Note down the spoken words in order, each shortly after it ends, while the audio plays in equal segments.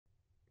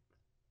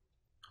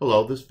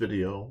Hello, this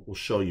video will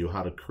show you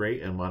how to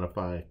create and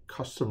modify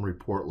custom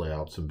report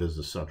layouts in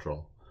Business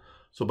Central.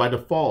 So by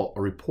default,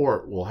 a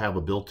report will have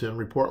a built-in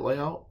report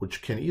layout,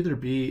 which can either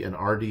be an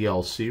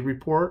RDLC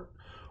report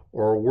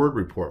or a Word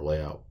report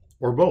layout,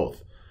 or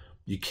both.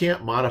 You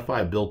can't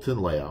modify built-in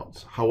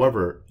layouts.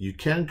 However, you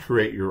can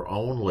create your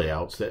own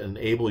layouts that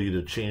enable you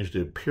to change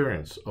the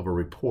appearance of a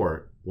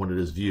report when it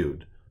is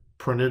viewed,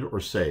 printed, or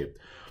saved.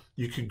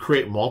 You can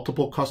create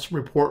multiple custom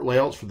report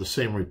layouts for the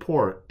same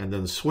report and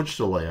then switch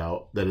the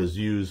layout that is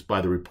used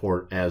by the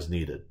report as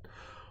needed.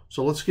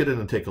 So let's get in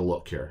and take a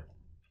look here.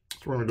 So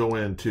we're going to go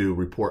into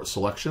report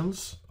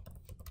selections.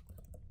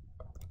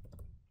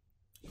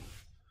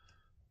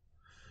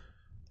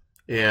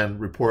 And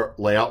report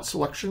layout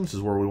selections is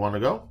where we want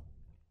to go.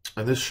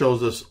 And this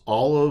shows us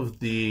all of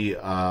the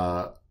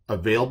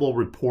available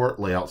report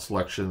layout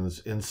selections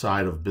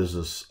inside of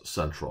Business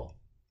Central.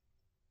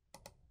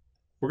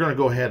 We're going to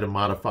go ahead and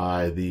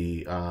modify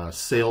the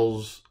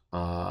sales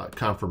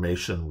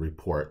confirmation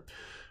report.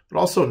 But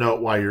also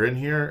note while you're in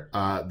here,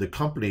 the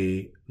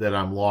company that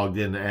I'm logged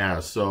in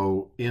as.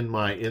 So in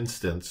my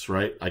instance,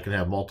 right, I can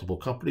have multiple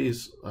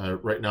companies.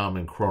 Right now I'm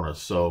in Cronus,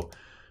 so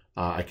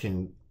I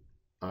can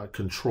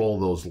control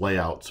those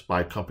layouts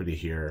by company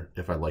here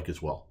if I'd like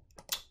as well.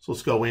 So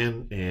let's go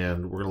in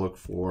and we're going to look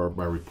for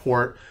my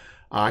report.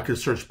 I could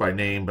search by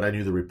name, but I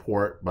knew the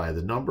report by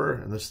the number,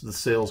 and this is the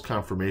sales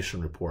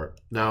confirmation report.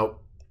 Now,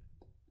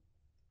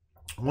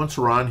 once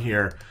we're on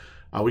here,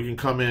 we can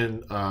come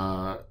in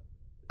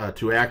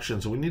to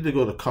actions, and we need to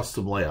go to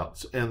custom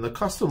layouts. And the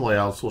custom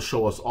layouts will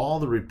show us all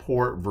the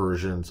report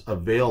versions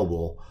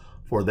available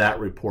for that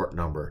report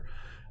number.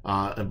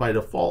 And by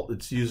default,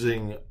 it's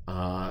using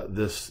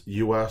this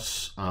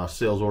US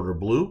sales order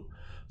blue.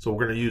 So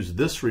we're going to use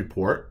this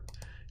report.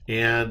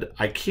 And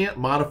I can't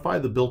modify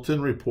the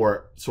built-in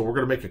report, so we're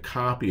going to make a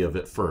copy of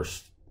it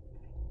first.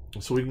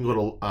 So we can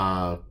go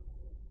to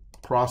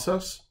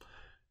Process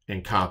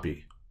and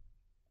Copy.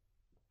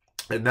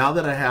 And now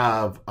that I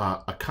have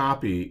a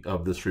copy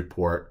of this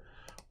report,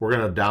 we're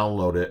going to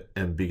download it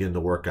and begin to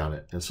work on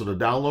it. And so to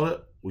download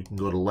it, we can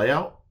go to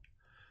Layout,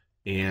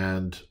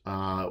 and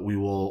we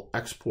will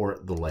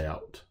export the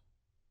layout.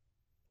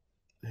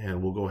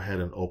 And we'll go ahead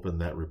and open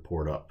that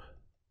report up.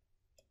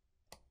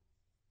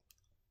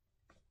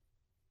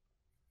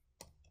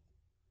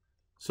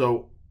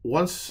 So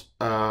once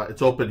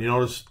it's open, you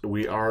notice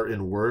we are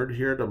in Word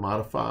here to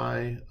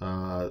modify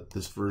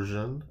this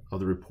version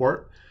of the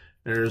report.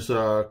 And there's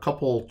a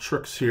couple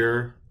tricks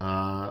here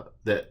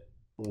that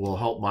will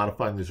help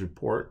modifying these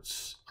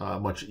reports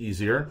much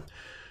easier.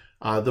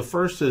 The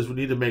first is we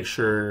need to make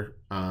sure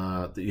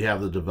that you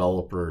have the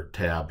developer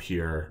tab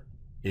here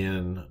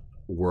in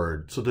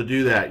Word. So to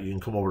do that, you can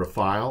come over to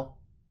File,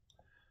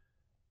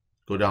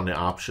 go down to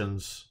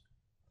Options,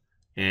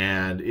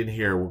 and in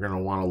here we're going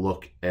to want to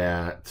look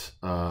at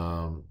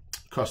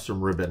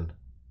custom ribbon.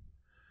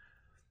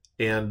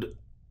 And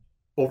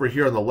over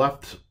here on the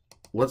left,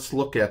 let's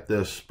look at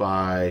this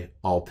by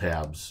all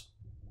tabs.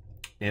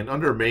 And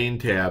under main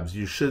tabs,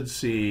 you should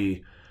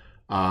see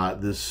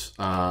this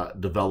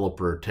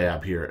developer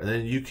tab here. And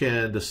then you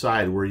can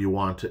decide where you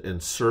want to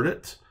insert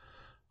it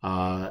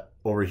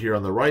over here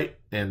on the right,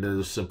 and then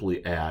just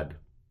simply add.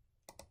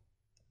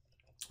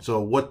 So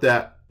what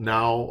that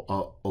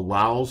now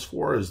allows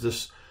for is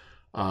this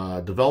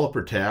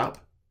developer tab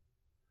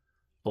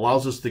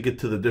allows us to get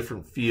to the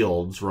different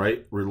fields,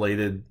 right,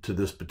 related to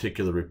this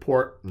particular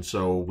report. And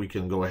so we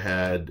can go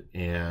ahead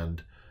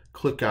and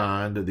click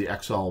on the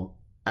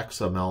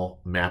XML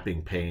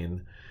mapping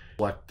pane,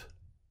 select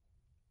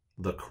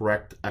the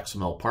correct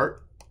XML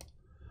part.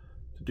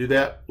 To do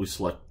that, we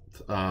select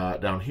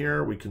down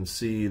here, we can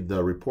see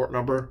the report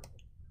number.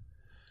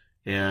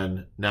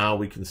 And now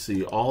we can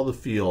see all the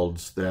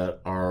fields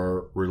that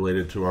are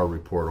related to our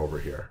report over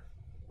here.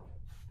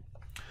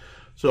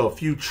 So a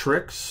few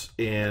tricks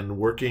in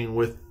working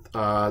with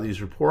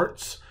these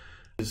reports.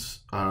 These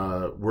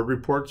Word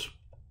reports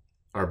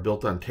are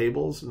built on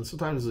tables, and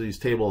sometimes these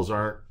tables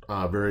aren't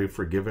very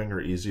forgiving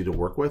or easy to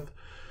work with.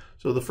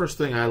 So the first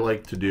thing I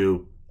like to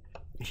do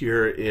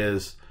here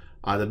is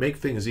to make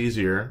things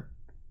easier,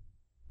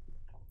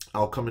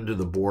 I'll come into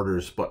the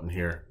Borders button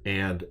here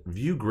and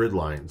view grid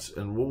lines.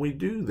 And when we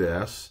do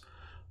this,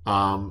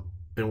 and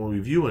when we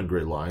view in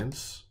grid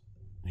lines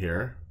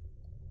here,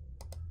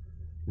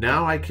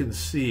 now I can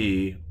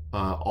see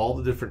all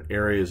the different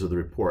areas of the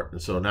report.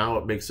 And so now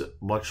it makes it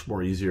much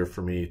more easier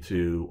for me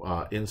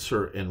to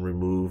insert and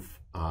remove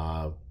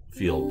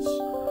fields.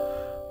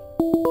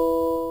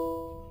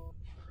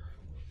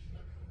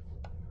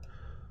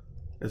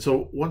 And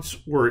so once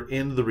we're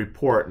in the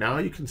report, now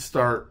you can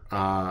start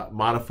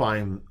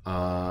modifying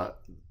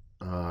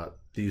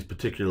these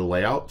particular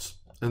layouts.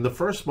 And the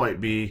first might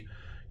be,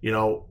 you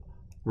know,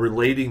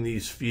 relating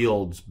these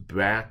fields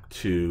back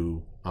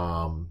to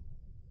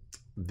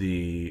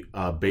the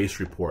base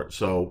report.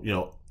 So, you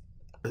know,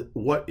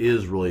 what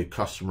is really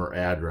customer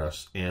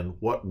address and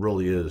what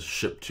really is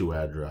ship to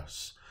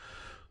address.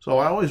 So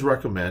I always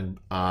recommend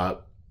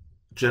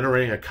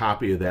generating a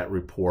copy of that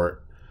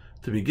report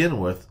to begin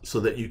with so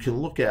that you can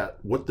look at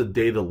what the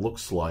data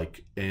looks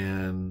like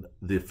and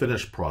the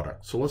finished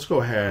product. So let's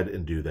go ahead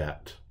and do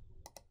that.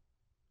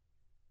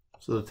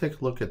 So to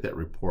take a look at that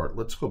report,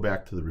 let's go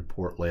back to the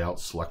report layout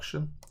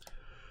selection.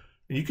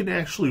 And you can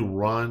actually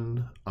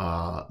run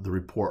the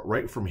report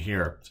right from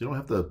here. So you don't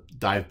have to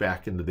dive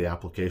back into the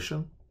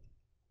application.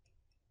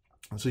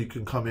 And so you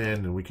can come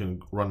in and we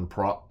can run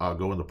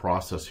go into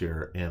process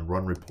here and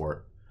run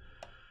report.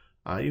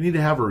 You need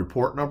to have a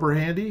report number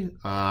handy.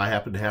 I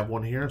happen to have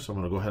one here, so I'm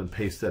going to go ahead and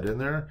paste that in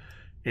there.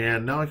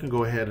 And now I can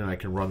go ahead and I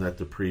can run that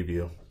to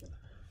preview.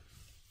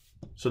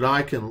 So now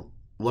I can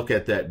look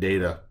at that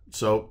data.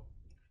 So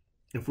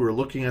if we were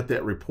looking at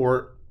that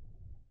report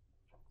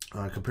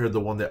compared to the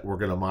one that we're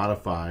going to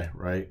modify,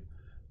 right,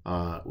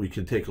 we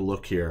can take a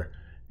look here.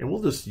 And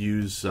we'll just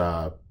use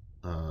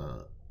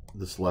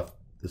this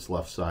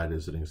left side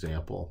as an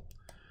example.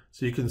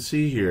 So you can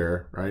see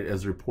here, right,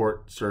 as the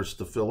report starts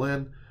to fill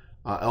in,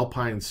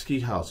 Alpine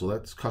Ski House, so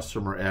that's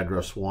customer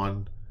address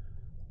 1,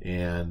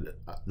 and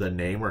the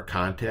name or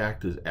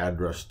contact is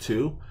address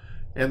 2.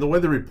 And the way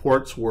the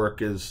reports work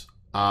is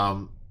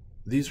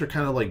these are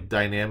kind of like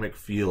dynamic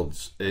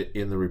fields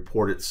in the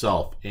report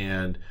itself,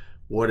 and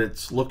what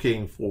it's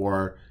looking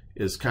for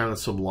is kind of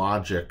some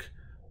logic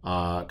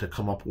to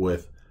come up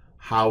with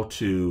how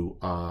to,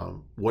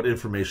 what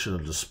information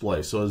to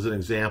display. So as an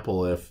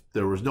example, if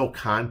there was no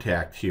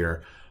contact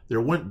here,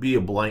 there wouldn't be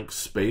a blank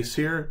space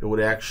here. It would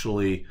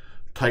actually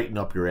tighten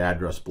up your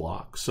address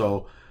block.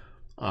 So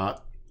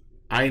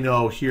I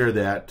know here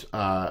that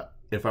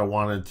if I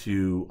wanted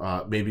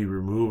to maybe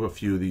remove a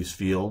few of these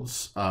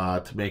fields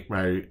to make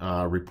my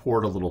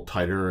report a little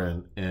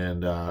tighter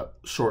and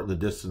shorten the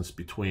distance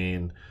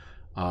between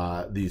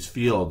these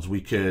fields,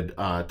 we could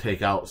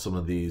take out some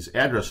of these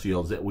address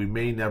fields that we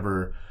may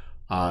never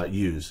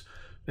use.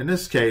 In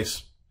this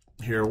case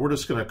here, we're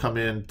just going to come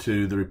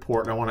into the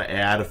report and I want to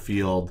add a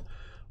field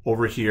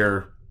over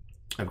here.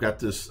 I've got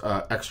this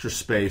extra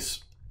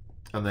space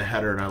on the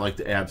header and I'd like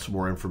to add some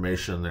more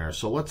information there.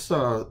 So let's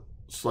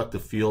select a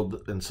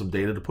field and some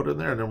data to put in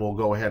there, and then we'll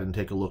go ahead and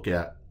take a look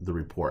at the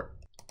report.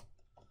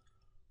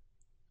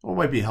 What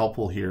might be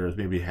helpful here is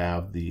maybe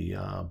have the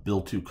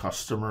bill to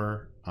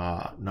customer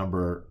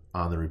number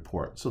on the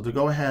report. So to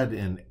go ahead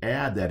and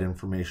add that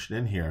information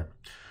in here,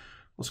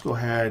 let's go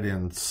ahead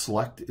and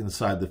select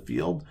inside the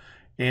field.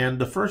 And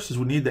the first is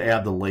we need to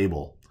add the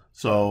label.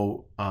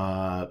 So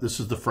this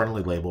is the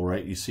friendly label,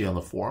 right? You see on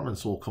the form. And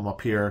so we'll come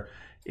up here,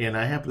 and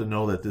I happen to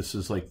know that this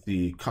is like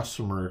the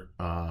customer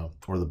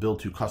or the bill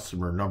to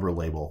customer number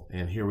label.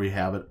 And here we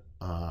have it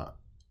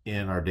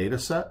in our data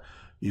set.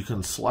 You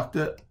can select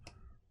it,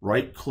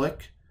 right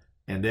click,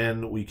 and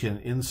then we can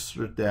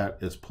insert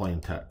that as plain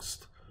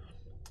text.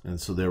 And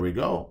so there we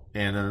go.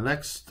 And then the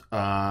next,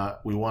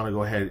 we want to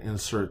go ahead and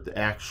insert the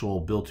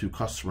actual bill to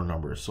customer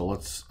number. So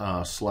let's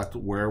select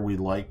where we'd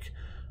like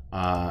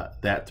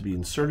that to be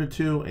inserted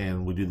to,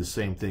 and we do the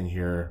same thing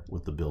here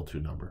with the bill to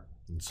number.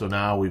 And so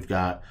now we've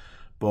got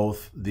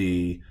both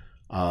the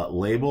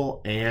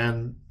label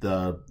and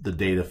the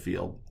data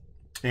field.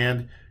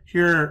 And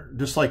here,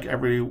 just like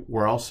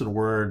everywhere else in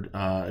Word,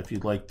 if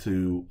you'd like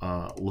to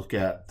look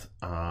at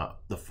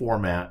the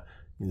format,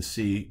 you can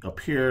see up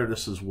here,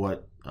 this is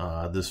what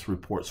this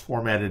report's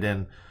formatted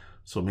in.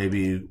 So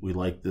maybe we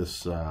like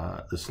this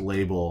this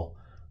label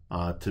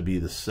to be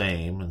the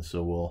same, and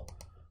so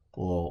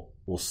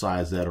we'll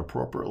size that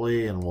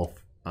appropriately, and we'll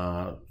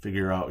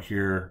figure out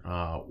here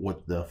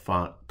what the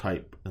font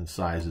type and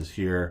size is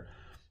here,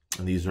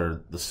 and these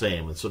are the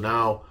same. And so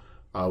now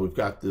we've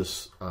got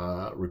this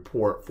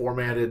report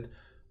formatted.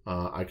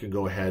 I can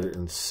go ahead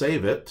and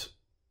save it,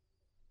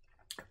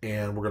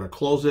 and we're going to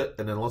close it,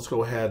 and then let's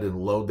go ahead and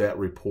load that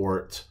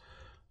report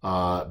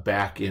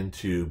back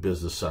into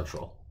Business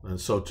Central. And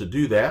so to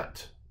do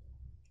that,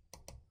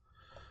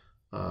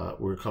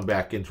 we're going to come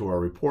back into our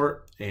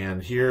report,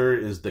 and here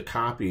is the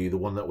copy, the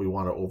one that we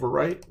want to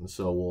overwrite. And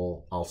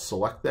so I'll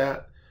select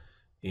that,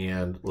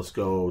 and let's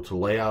go to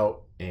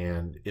layout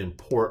and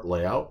import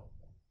layout,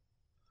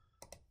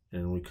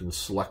 and we can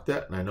select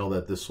that. And I know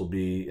that this will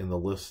be in the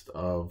list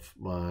of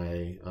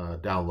my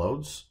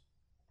downloads.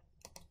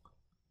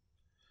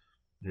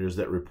 Here's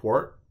that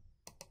report.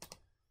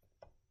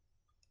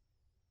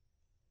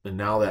 And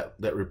now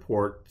that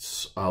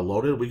report's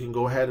loaded, we can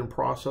go ahead and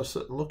process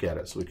it and look at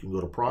it. So we can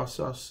go to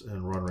process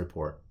and run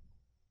report.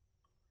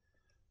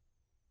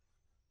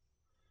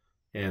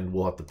 And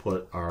we'll have to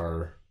put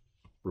our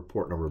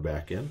report number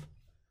back in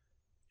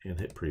and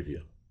hit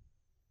preview.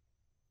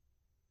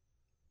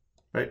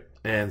 Right,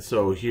 and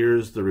so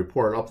here's the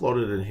report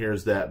uploaded, and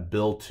here's that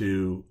bill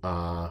to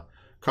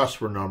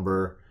customer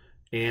number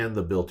and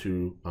the bill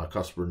to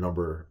customer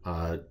number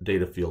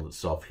data field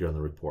itself here in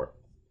the report.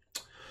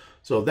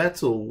 So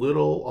that's a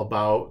little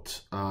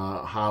about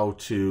how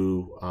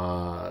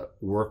to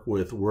work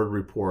with Word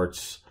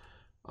reports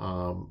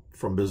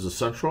from Business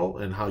Central,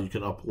 and how you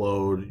can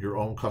upload your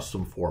own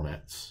custom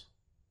formats.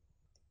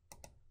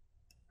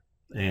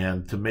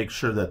 And to make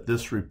sure that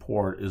this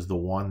report is the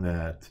one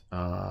that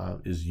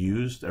is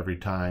used every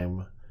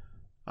time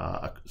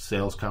a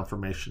sales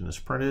confirmation is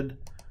printed,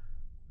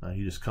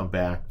 you just come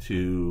back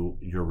to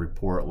your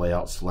report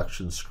layout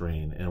selection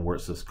screen, and where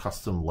it says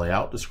custom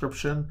layout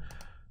description,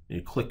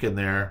 you click in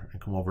there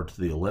and come over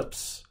to the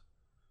ellipse,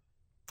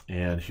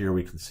 and here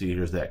we can see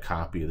here's that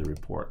copy of the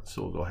report.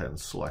 So we'll go ahead and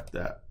select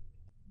that.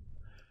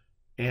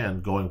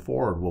 And going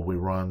forward, when we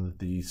run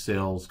the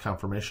sales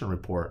confirmation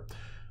report,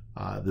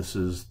 this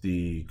is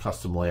the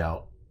custom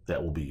layout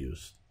that will be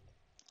used.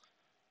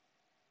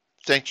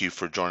 Thank you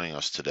for joining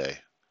us today.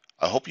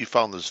 I hope you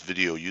found this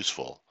video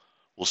useful.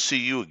 We'll see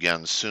you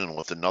again soon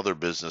with another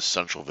Business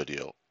Central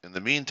video. In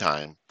the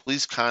meantime,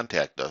 please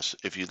contact us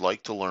if you'd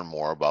like to learn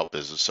more about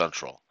Business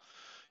Central.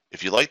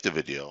 If you liked the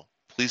video,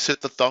 please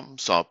hit the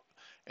thumbs up,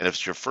 and if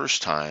it's your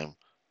first time,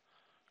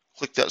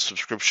 click that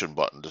subscription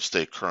button to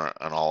stay current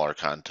on all our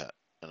content.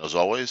 And as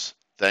always,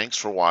 thanks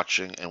for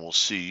watching, and we'll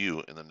see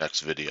you in the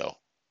next video.